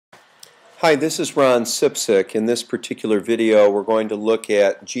Hi, this is Ron Cipcic. In this particular video, we're going to look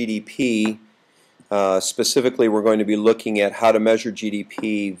at GDP. Specifically, we're going to be looking at how to measure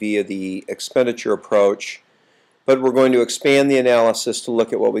GDP via the expenditure approach, but we're going to expand the analysis to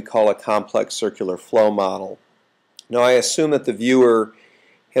look at what we call a complex circular flow model. Now, I assume that the viewer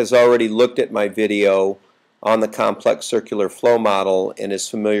has already looked at my video on the complex circular flow model and is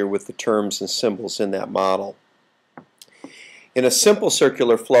familiar with the terms and symbols in that model. In a simple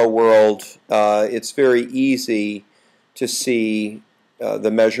circular flow world, it's very easy to see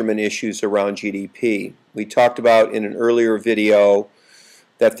the measurement issues around GDP. We talked about in an earlier video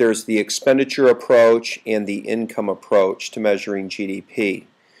that there's the expenditure approach and the income approach to measuring GDP.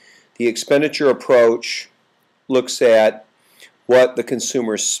 The expenditure approach looks at what the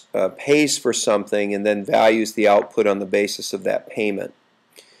consumer pays for something and then values the output on the basis of that payment.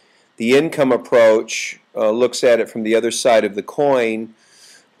 The income approach looks at it from the other side of the coin,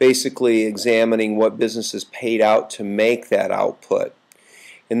 basically examining what businesses paid out to make that output.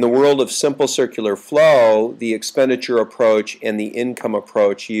 In the world of simple circular flow, the expenditure approach and the income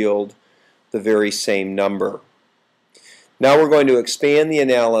approach yield the very same number. Now we're going to expand the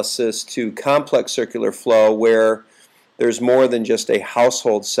analysis to complex circular flow where there's more than just a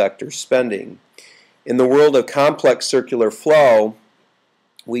household sector spending. In the world of complex circular flow,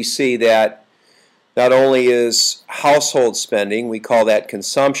 we see that not only is household spending, we call that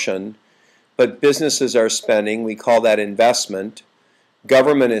consumption, but businesses are spending, we call that investment.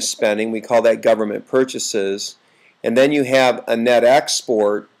 Government is spending, we call that government purchases. And then you have a net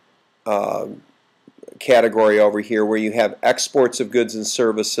export category over here where you have exports of goods and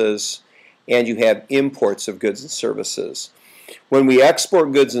services and you have imports of goods and services. When we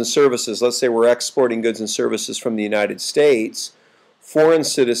export goods and services, let's say we're exporting goods and services from the United States, foreign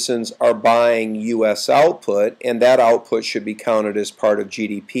citizens are buying U.S. output, and that output should be counted as part of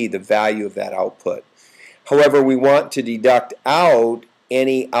GDP, the value of that output. However, we want to deduct out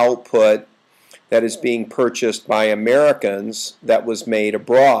any output that is being purchased by Americans that was made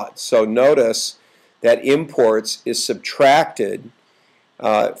abroad. So notice that imports is subtracted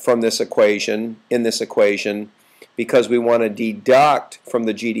from this equation, because we want to deduct from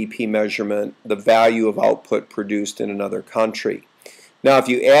the GDP measurement the value of output produced in another country. Now, if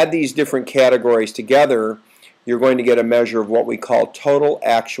you add these different categories together, you're going to get a measure of what we call total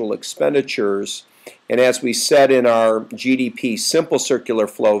actual expenditures. And as we said in our GDP simple circular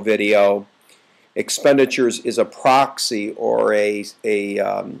flow video, expenditures is a proxy or a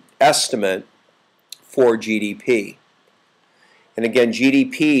estimate for GDP. And again,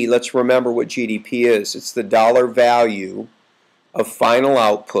 GDP, let's remember what GDP is. It's the dollar value of final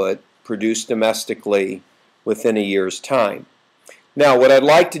output produced domestically within a year's time. Now, what I'd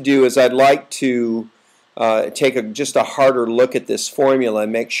like to do is I'd like to take just a harder look at this formula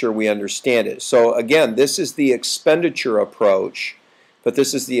and make sure we understand it. So again, this is the expenditure approach, but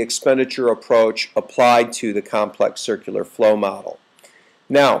this is the expenditure approach applied to the complex circular flow model.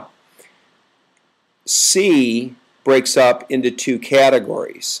 Now, C breaks up into two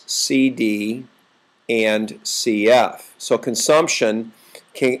categories, CD and CF. So consumption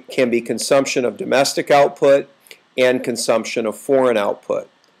can be consumption of domestic output and consumption of foreign output.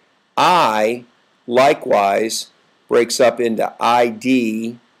 I, likewise, breaks up into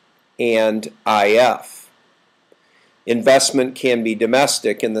ID and IF. Investment can be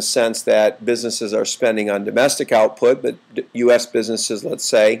domestic in the sense that businesses are spending on domestic output, but U.S. businesses, let's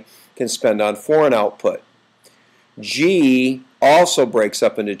say, can spend on foreign output. G also breaks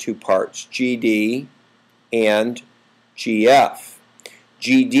up into two parts, GD and GF.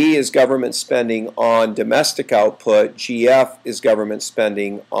 GD is government spending on domestic output. GF is government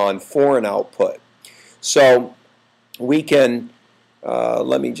spending on foreign output. So we can,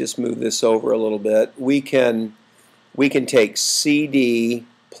 let me just move this over a little bit. We can take CD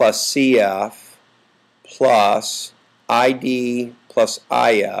plus CF plus ID plus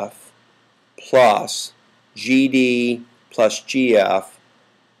IF plus GD plus GF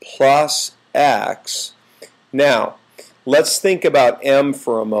plus X. Now, let's think about M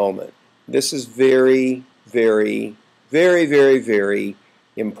for a moment. This is very, very, very, very, very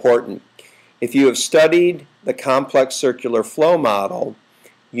important. If you have studied the complex circular flow model,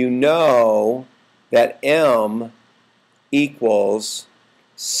 you know that M equals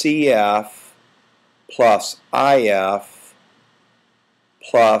CF plus IF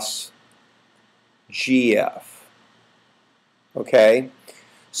plus GF. Okay?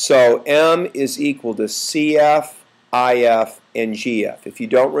 So M is equal to CF, IF, and GF. If you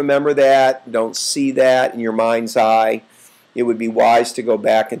don't remember that, don't see that in your mind's eye, it would be wise to go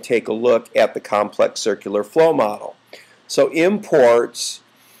back and take a look at the complex circular flow model. So imports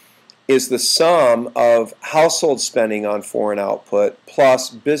is the sum of household spending on foreign output plus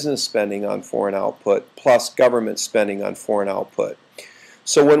business spending on foreign output plus government spending on foreign output.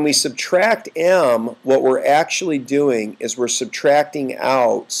 So when we subtract M, what we're actually doing is we're subtracting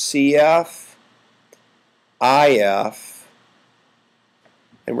out CF, IF,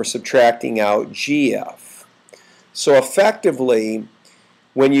 and we're subtracting out GF. So effectively,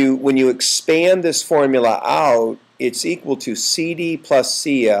 when you expand this formula out, it's equal to CD plus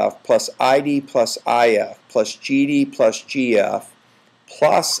CF plus ID plus IF plus GD plus GF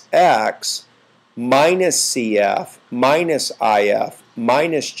plus X minus CF minus IF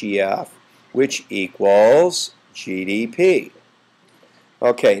minus GF, which equals GDP.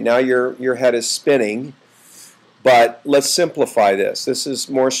 Okay, now your head is spinning, but let's simplify this. This is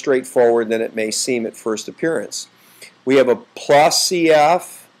more straightforward than it may seem at first appearance. We have a plus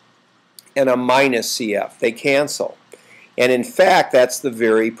CF and a minus CF. They cancel. And in fact, that's the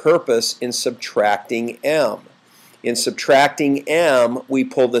very purpose in subtracting M. In subtracting M, we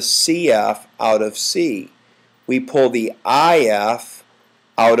pull the CF out of C. We pull the IF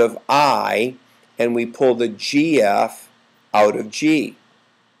out of I, and we pull the GF out of G.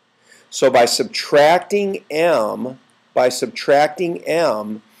 So by subtracting M,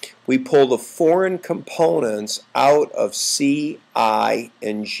 we pull the foreign components out of C, I,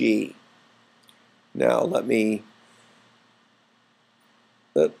 and G. Now let me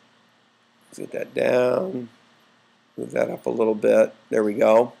get that down, move that up a little bit. There we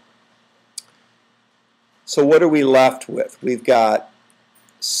go. So what are we left with? We've got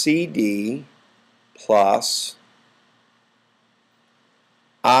CD plus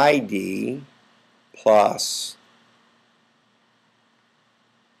ID plus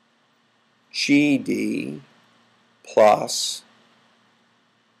GD plus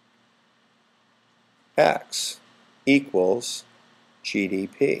X equals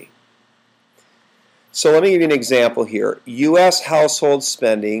GDP. So let me give you an example here. U.S. household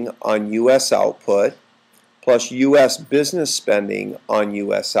spending on U.S. output plus U.S. business spending on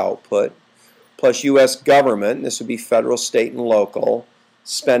U.S. output plus U.S. government, this would be federal, state, and local,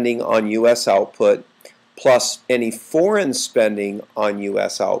 spending on U.S. output plus any foreign spending on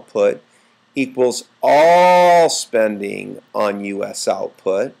U.S. output equals all spending on U.S.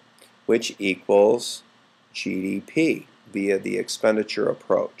 output, which equals GDP via the expenditure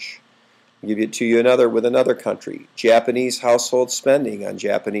approach. I'll give it to you with another country. Japanese household spending on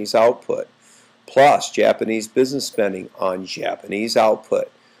Japanese output plus Japanese business spending on Japanese output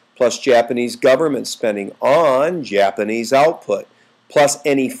plus Japanese government spending on Japanese output plus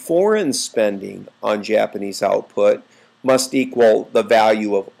any foreign spending on Japanese output must equal the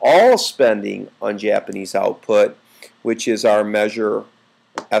value of all spending on Japanese output, which is our measure,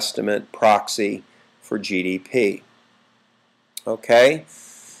 estimate, proxy for GDP. Okay?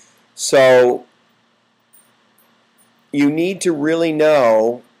 So you need to really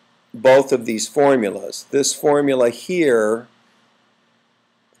know both of these formulas. This formula here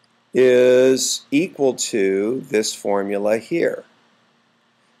is equal to this formula here.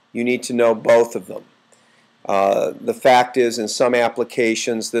 You need to know both of them. The fact is, in some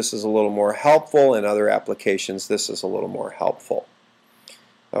applications this is a little more helpful, in other applications this is a little more helpful.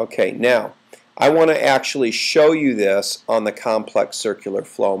 Okay, now I want to actually show you this on the complex circular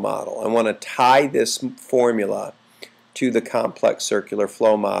flow model. I want to tie this formula to the complex circular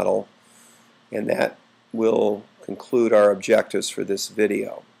flow model, and that will conclude our objectives for this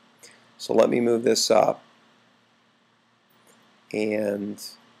video. So let me move this up, and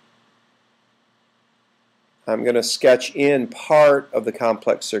I'm going to sketch in part of the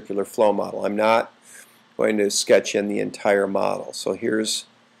complex circular flow model. I'm not going to sketch in the entire model. So here's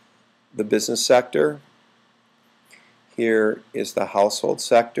the business sector. Here is the household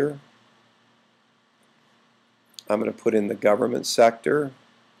sector. I'm going to put in the government sector.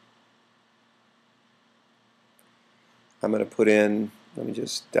 I'm going to put in, let me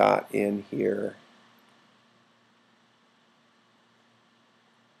just dot in here,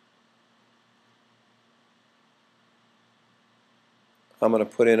 I'm going to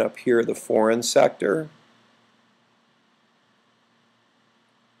put in up here the foreign sector.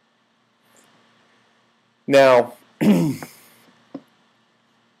 Now,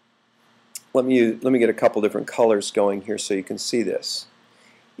 let me get a couple different colors going here so you can see this.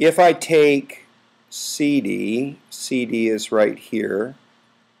 If I take CD, CD is right here.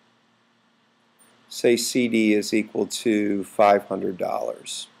 Say CD is equal to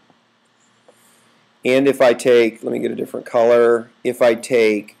 $500. And if I take, let me get a different color, if I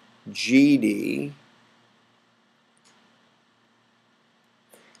take GD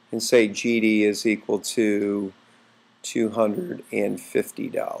and say GD is equal to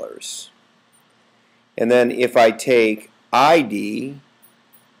 $250. And then if I take ID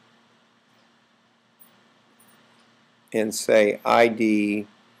and say ID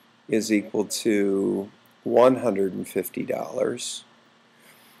is equal to $150,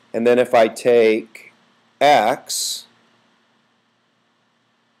 and then if I take X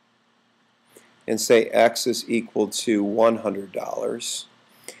and say X is equal to $100,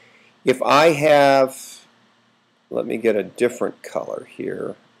 if I have, let me get a different color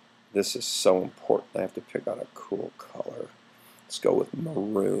here. This is so important. I have to pick out a cool color. Let's go with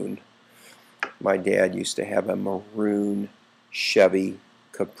maroon. My dad used to have a maroon Chevy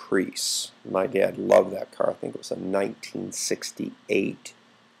Caprice. My dad loved that car. I think it was a 1968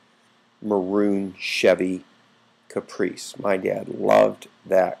 maroon Chevy Caprice. My dad loved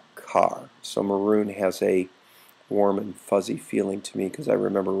that car. So maroon has a warm and fuzzy feeling to me because I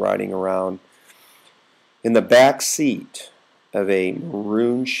remember riding around in the back seat of a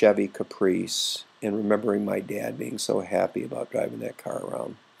maroon Chevy Caprice and remembering my dad being so happy about driving that car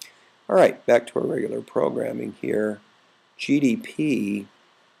around. All right, back to our regular programming here. GDP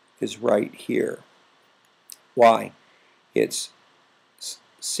is right here. Why? It's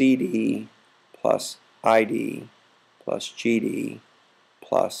CD plus ID plus GD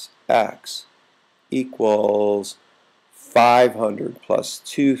plus X equals 500 plus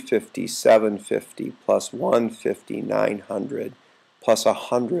 250, 750 plus 150, 900 plus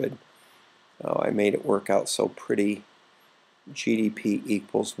 100. Oh, I made it work out so pretty. GDP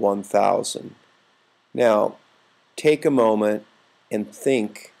equals 1,000. Now, take a moment and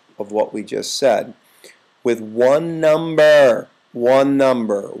think of what we just said. With one number, one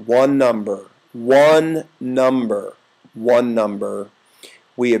number, one number, one number, one number,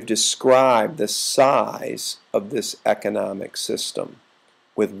 we have described the size of this economic system.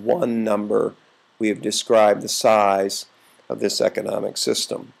 With one number, we have described the size of this economic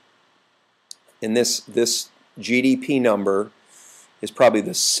system. And this GDP number is probably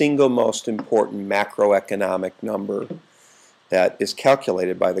the single most important macroeconomic number that is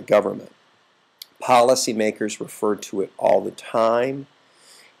calculated by the government. Policymakers refer to it all the time.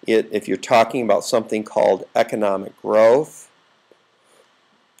 If you're talking about something called economic growth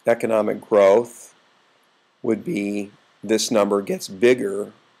would be this number gets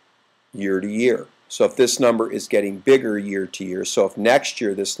bigger year to year. So if this number is getting bigger year to year, so if next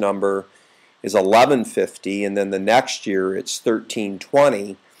year this number is 1150 and then the next year it's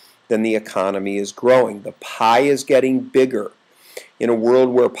 1320, then the economy is growing. The pie is getting bigger. In a world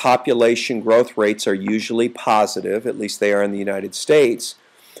where population growth rates are usually positive, at least they are in the United States,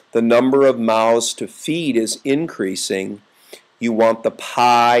 the number of mouths to feed is increasing. You want the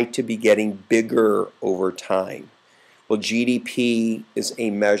pie to be getting bigger over time. Well, GDP is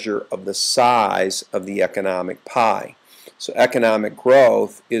a measure of the size of the economic pie. So economic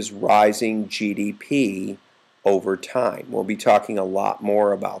growth is rising GDP over time. We'll be talking a lot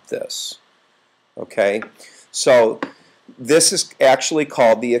more about this. Okay? So this is actually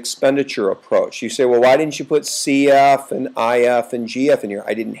called the expenditure approach. You say, well, why didn't you put CF and IF and GF in here?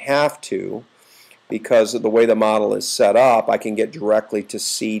 I didn't have to because of the way the model is set up. I can get directly to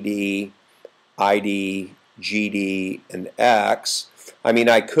CD, ID, GD, and X. I mean,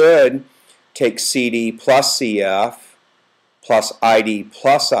 I could take CD plus CF plus ID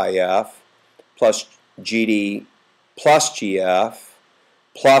plus IF plus GD plus GF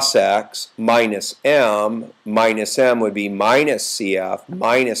plus X minus M. Minus M would be minus CF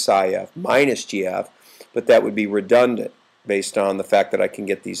minus IF minus GF, but that would be redundant based on the fact that I can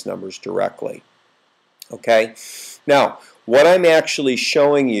get these numbers directly. Okay? Now, what I'm actually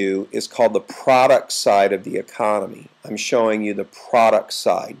showing you is called the product side of the economy. I'm showing you the product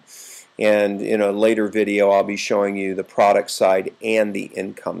side. And in a later video, I'll be showing you the product side and the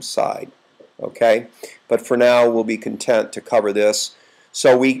income side. Okay? But for now, we'll be content to cover this.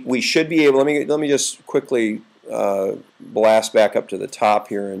 So we should be able, let me just quickly blast back up to the top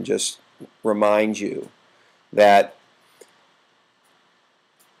here and just remind you that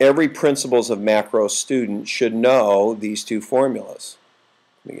every Principles of Macro student should know these two formulas.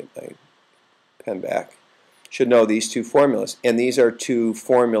 Let me get my pen back. Should know these two formulas. And these are two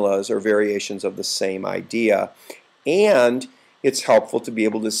formulas or variations of the same idea. And it's helpful to be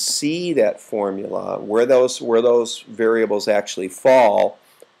able to see that formula, where those variables actually fall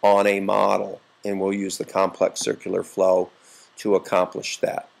on a model. And we'll use the complex circular flow to accomplish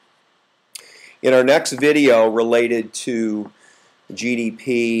that. In our next video related to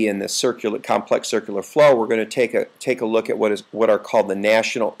GDP and the complex circular flow, we're going to take a look at what are called the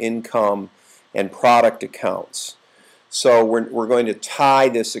national income and product accounts. So we're going to tie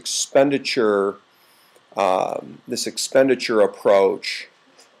this expenditure this expenditure approach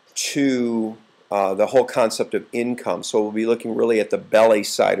to the whole concept of income. So we'll be looking really at the belly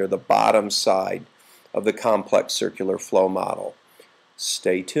side or the bottom side of the complex circular flow model.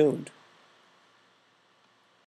 Stay tuned.